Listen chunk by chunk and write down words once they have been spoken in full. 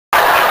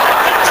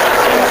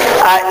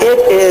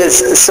It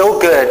is so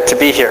good to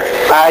be here.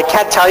 I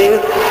can't tell you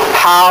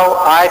how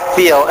I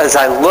feel as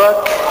I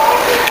look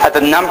at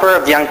the number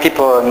of young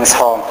people in this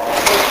hall.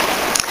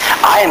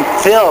 I am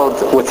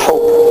filled with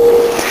hope.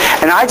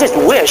 And I just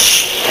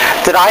wish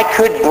that I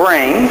could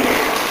bring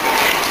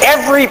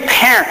every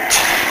parent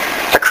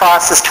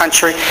across this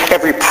country,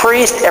 every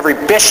priest, every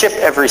bishop,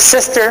 every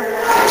sister,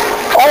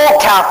 all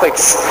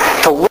Catholics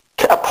to look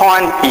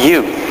upon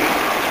you.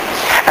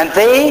 And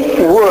they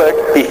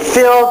would be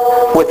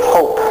filled with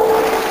hope.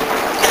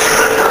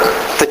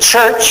 The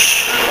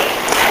church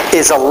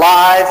is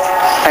alive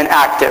and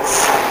active.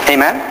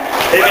 Amen?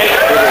 It is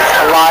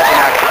alive and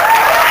active.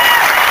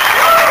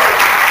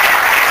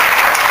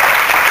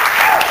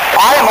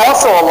 I am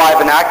also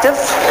alive and active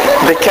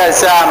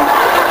because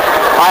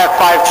I have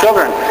 5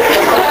 children.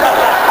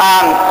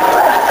 And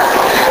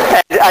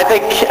I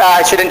think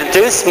I should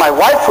introduce my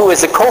wife, who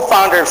is the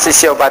co-founder of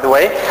CCO, by the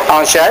way,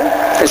 Angèle,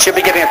 and she'll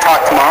be giving a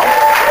talk tomorrow.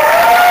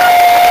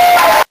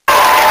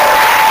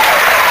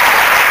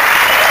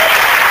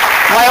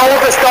 My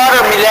oldest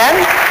daughter,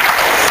 Mylène,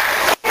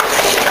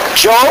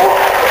 Joe,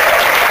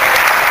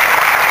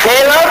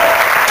 Caleb,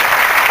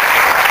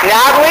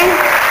 Natalie,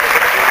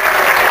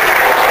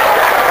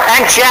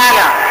 and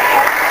Jana.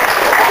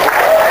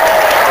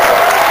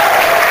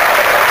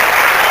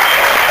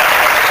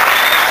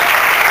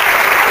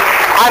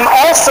 I'm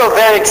also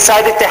very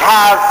excited to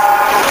have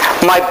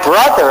my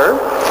brother,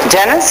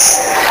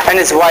 Dennis, and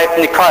his wife,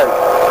 Nicole,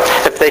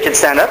 if they could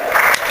stand up.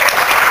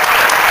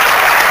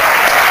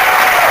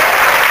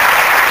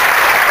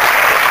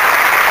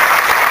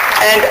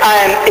 And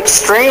I'm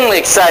extremely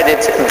excited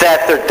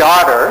that their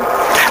daughter,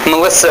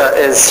 Melissa,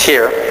 is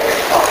here.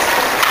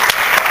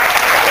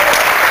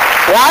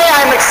 Why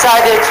I'm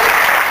excited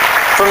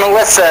for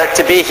Melissa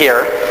to be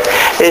here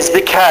is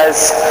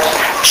because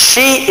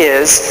she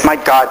is my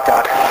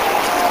goddaughter.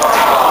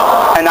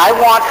 And I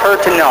want her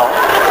to know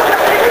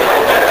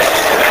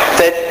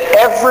that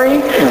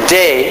every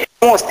day,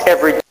 almost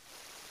every day,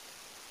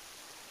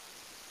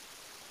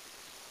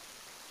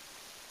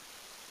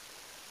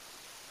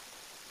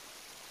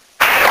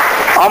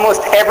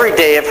 almost every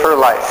day of her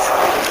life,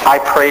 I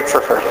prayed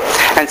for her.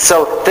 And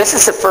so this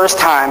is the first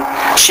time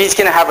she's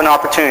going to have an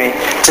opportunity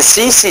to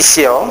see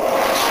CCO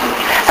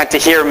and to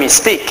hear me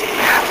speak.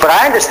 But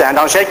I understand,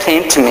 Angèle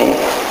came to me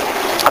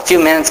a few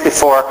minutes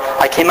before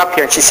I came up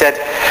here, and she said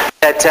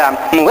that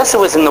Melissa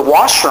was in the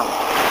washroom.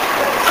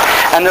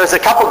 And there's a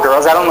couple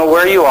girls, I don't know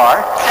where you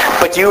are,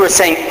 but you were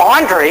saying,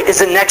 Andre is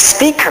the next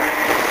speaker.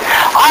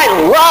 I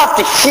love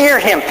to hear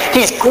him.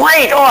 He's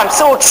great. Oh, I'm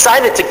so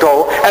excited to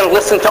go and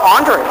listen to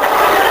Andre.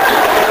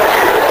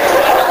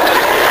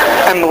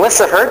 And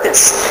Melissa heard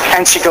this,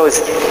 and she goes,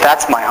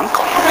 that's my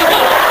uncle.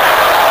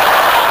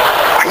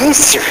 Are you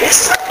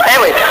serious?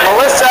 Anyway,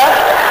 Melissa,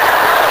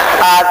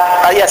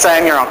 yes, I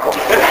am your uncle.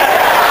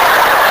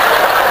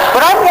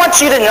 But I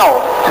want you to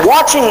know,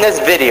 watching this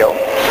video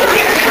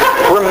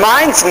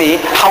reminds me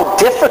how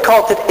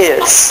difficult it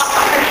is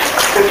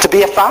to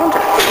be a founder.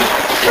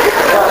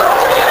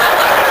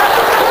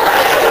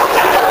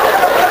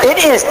 It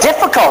is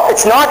difficult.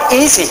 It's not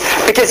easy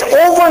because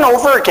over and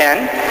over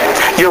again,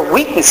 your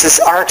weaknesses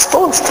are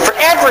exposed for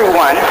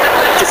everyone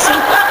to see.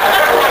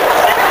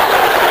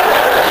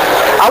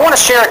 I want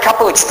to share a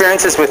couple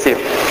experiences with you.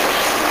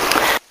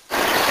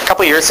 A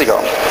couple years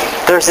ago,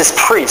 there's this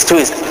priest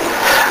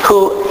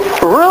who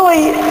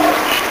really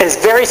is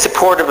very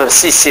supportive of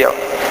CCO.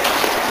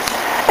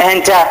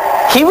 And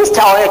he was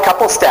telling a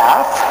couple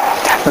staff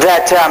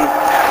that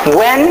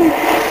when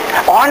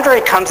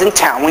Andre comes in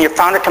town, when your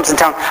founder comes in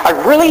town, I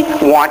really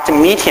want to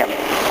meet him.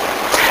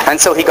 And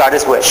so he got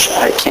his wish.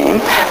 I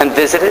came and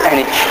visited,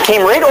 and he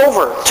came right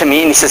over to me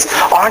and he says,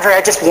 Andre,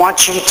 I just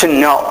want you to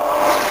know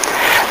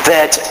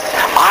that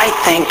I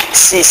think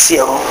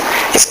CCO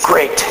is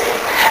great,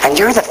 and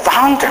you're the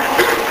founder,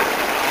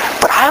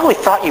 but I always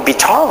thought you'd be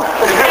taller.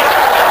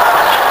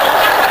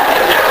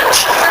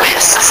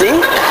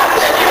 See?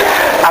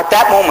 At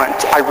that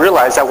moment, I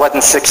realized I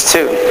wasn't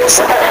 6'2".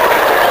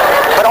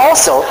 But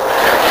also,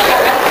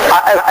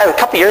 a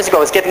couple years ago, I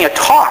was giving a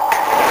talk.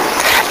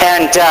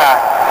 And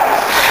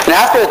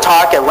after the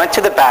talk, I went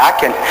to the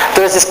back, and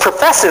there was this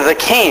professor that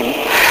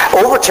came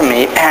over to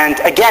me. And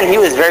again, he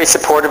was very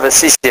supportive of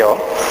CCO.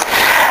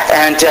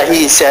 And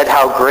he said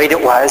how great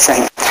it was.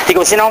 And he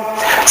goes, you know,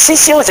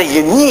 CCO is a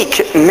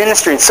unique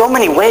ministry in so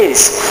many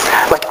ways.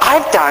 Like,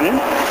 I've done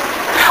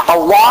a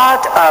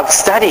lot of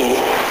study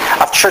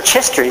of church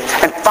history,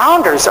 and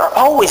founders are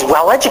always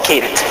well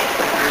educated.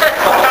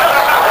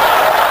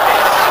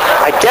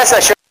 I guess I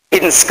should have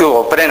been in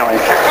school, but anyway.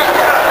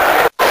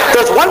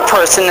 There's one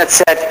person that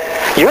said,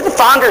 you're the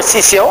founder of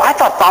CCO? I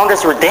thought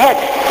founders were dead.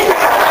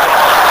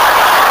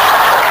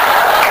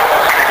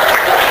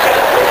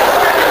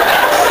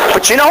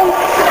 But you know,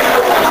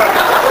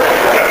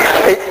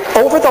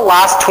 over the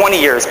last 20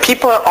 years,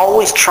 people are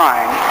always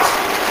trying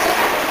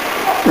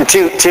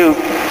to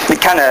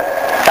kind of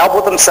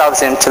elbow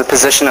themselves into the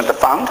position of the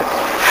founder.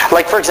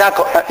 Like, for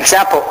example,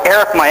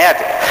 Eric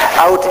Mayette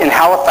out in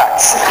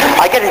Halifax.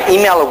 I get an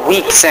email a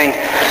week saying,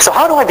 so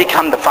how do I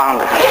become the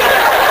founder?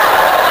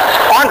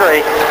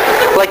 Andre,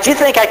 like, do you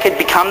think I could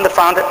become the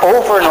founder?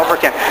 Over and over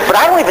again. But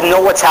I don't even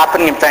know what's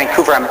happening in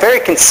Vancouver. I'm very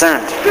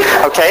concerned,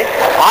 okay?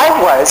 I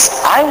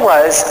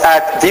was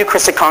at the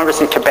Eucharistic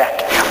Congress in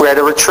Quebec. We're at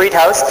a retreat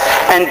house.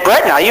 And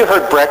Brett, now you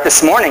heard Brett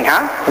this morning,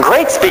 huh?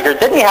 Great speaker.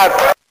 Didn't he have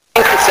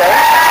things to say?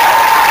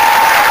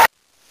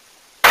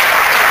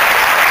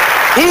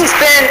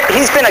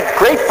 He's been a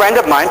great friend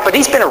of mine, but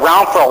he's been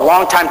around for a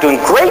long time doing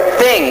great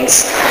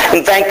things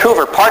in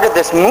Vancouver, part of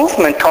this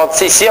movement called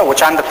CCO,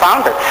 which I'm the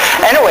founder.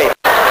 Anyway,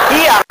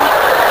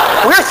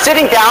 we're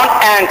sitting down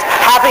and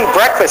having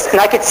breakfast, and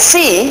I could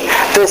see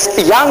this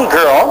young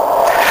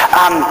girl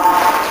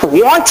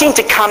wanting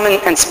to come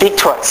and speak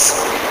to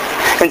us.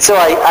 And so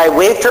I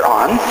waved her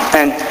on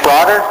and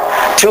brought her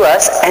to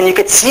us, and you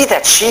could see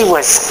that she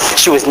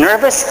was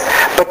nervous,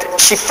 but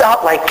she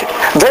felt like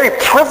very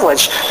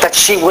privileged that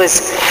she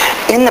was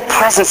in the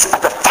presence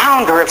of the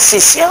founder of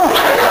CCO.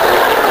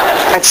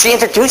 And she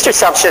introduced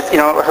herself, she said,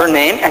 her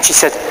name, and she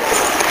said,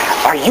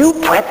 "Are you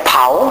Brett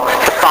Powell,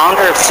 the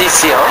founder of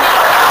CCO?"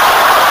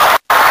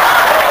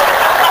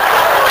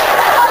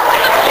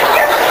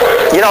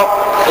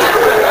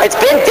 It's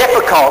been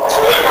difficult,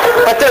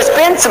 but there's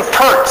been some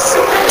perks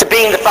to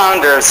being the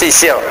founder of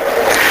CCO.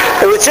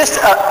 It was just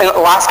in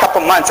the last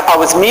couple months, I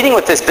was meeting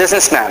with this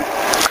businessman,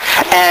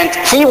 and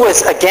he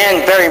was,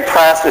 again, very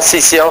impressed with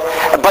CCO,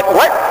 but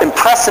what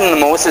impressed him the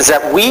most is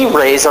that we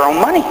raise our own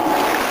money.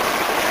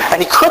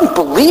 And he couldn't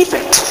believe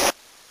it.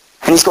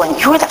 And he's going,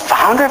 "You're the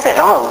founder of it?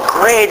 Oh,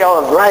 great,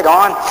 oh, right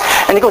on."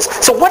 And he goes,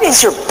 "So what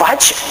is your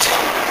budget?"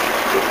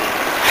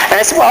 And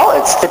I said, "Well,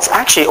 it's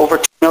actually over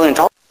 $2 million.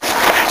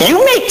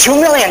 "You make $2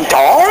 million?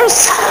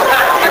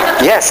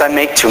 "Yes, I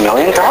make $2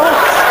 million.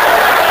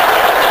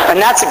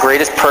 And that's the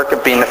greatest perk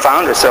of being the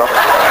founder. So,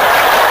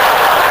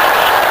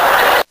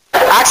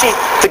 actually,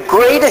 the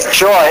greatest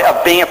joy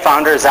of being a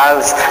founder is I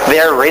was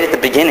there right at the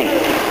beginning.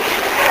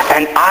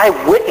 And I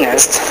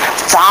witnessed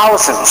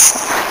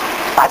thousands.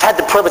 I've had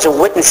the privilege of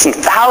witnessing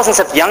thousands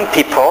of young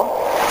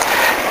people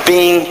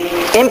being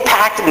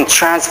impacted and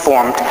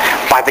transformed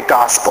by the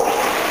gospel.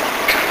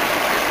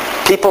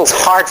 People's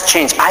hearts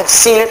change. I've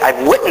seen it.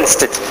 I've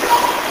witnessed it.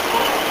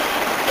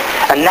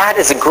 And that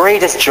is the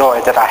greatest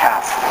joy that I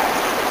have.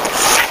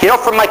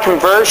 From my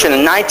conversion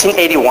in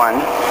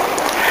 1981,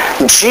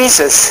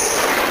 Jesus,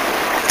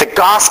 the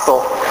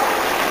gospel,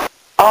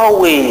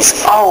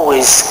 always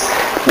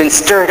been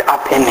stirred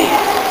up in me.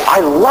 I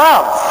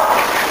love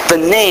the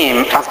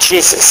name of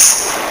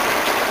Jesus.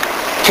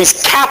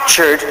 He's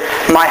captured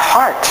my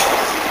heart.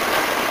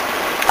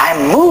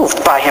 I'm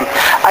moved by him.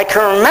 I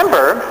can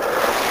remember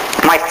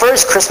my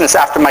first Christmas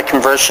after my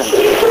conversion.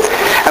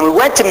 And we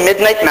went to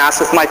midnight mass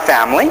with my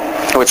family,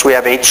 which we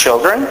have 8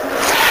 children.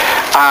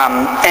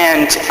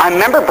 And I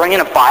remember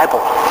bringing a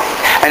Bible.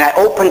 And I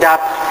opened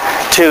up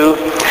to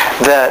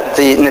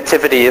the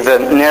nativity, the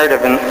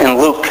narrative in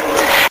Luke.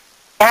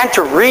 And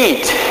to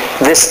read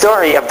this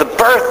story of the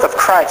birth of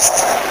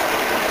Christ.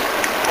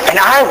 And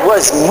I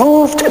was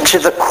moved to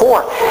the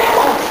core.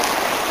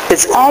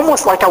 It's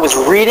almost like I was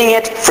reading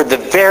it for the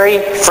very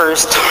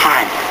first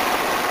time.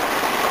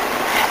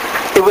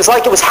 It was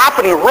like it was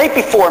happening right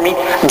before me.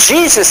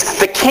 Jesus,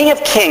 the King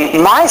of Kings,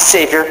 my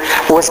Savior,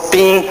 was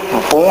being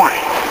born.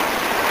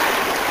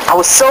 I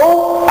was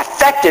so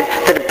affected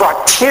that it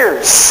brought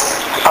tears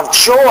of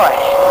joy.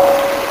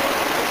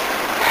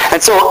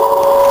 And so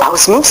I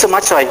was moved so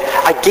much that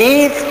I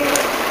gave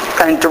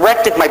and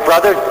directed my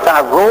brother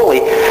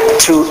Rolly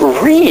to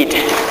read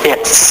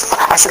it.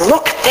 I said,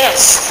 "Look at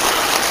this."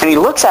 And he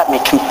looks at me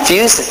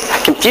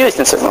confused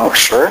and said, "Oh,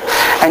 sure."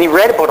 And he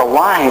read about a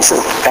line. He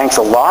said, "Thanks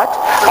a lot."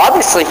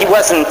 Obviously, he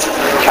wasn't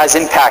as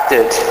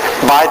impacted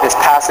by this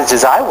passage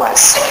as I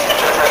was.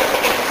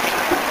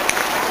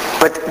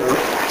 But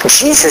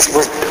Jesus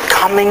was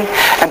coming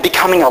and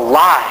becoming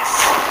alive.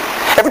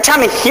 Every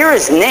time I hear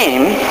his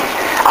name,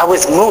 I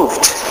was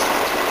moved.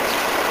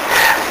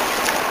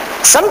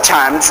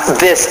 Sometimes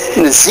this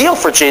zeal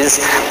for Jesus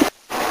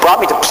brought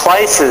me to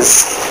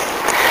places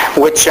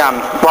which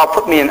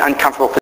put me in uncomfortable positions.